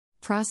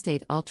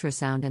Prostate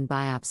Ultrasound and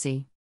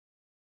Biopsy.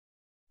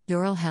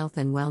 Doral Health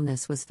and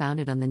Wellness was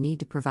founded on the need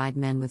to provide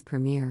men with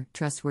premier,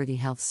 trustworthy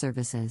health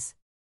services.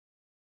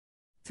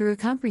 Through a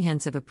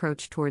comprehensive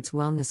approach towards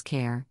wellness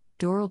care,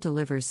 Doral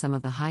delivers some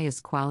of the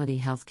highest quality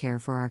healthcare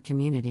for our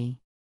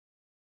community.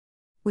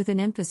 With an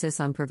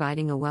emphasis on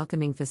providing a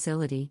welcoming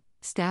facility,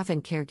 staff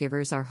and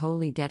caregivers are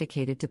wholly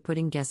dedicated to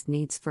putting guest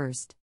needs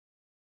first.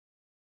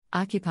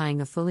 Occupying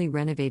a fully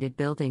renovated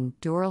building,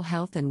 Doral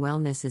Health and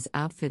Wellness is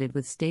outfitted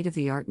with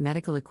state-of-the-art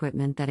medical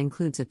equipment that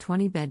includes a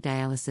 20-bed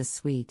dialysis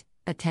suite,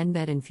 a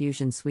 10-bed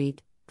infusion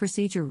suite,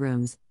 procedure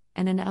rooms,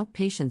 and an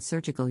outpatient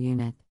surgical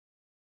unit.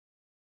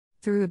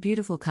 Through a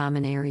beautiful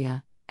common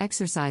area,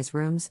 exercise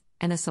rooms,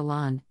 and a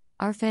salon,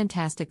 our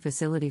fantastic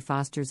facility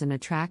fosters an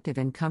attractive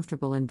and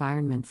comfortable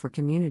environment for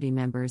community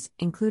members,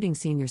 including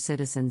senior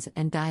citizens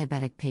and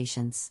diabetic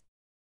patients.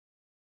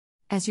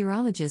 As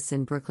urologists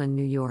in Brooklyn,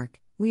 New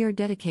York, we are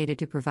dedicated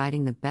to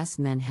providing the best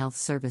men's health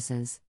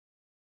services.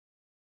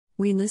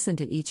 We listen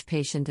to each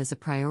patient as a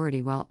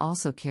priority while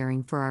also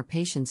caring for our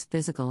patients'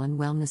 physical and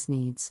wellness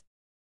needs.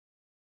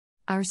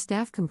 Our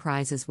staff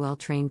comprises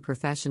well-trained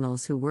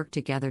professionals who work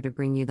together to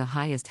bring you the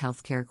highest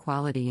healthcare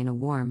quality in a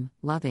warm,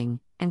 loving,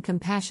 and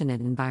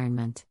compassionate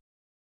environment.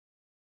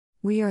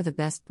 We are the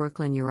best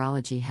Brooklyn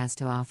Urology has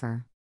to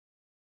offer.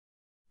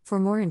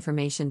 For more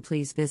information,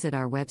 please visit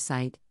our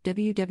website,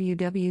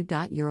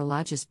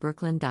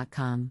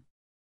 www.urologistbrooklyn.com.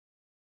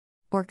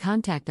 Or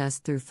contact us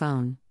through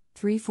phone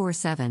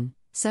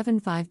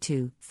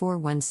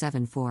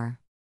 347-752-4174.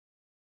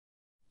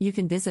 You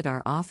can visit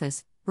our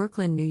office,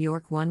 Brooklyn, New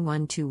York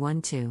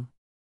 11212.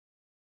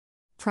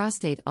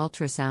 Prostate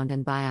Ultrasound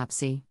and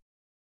Biopsy.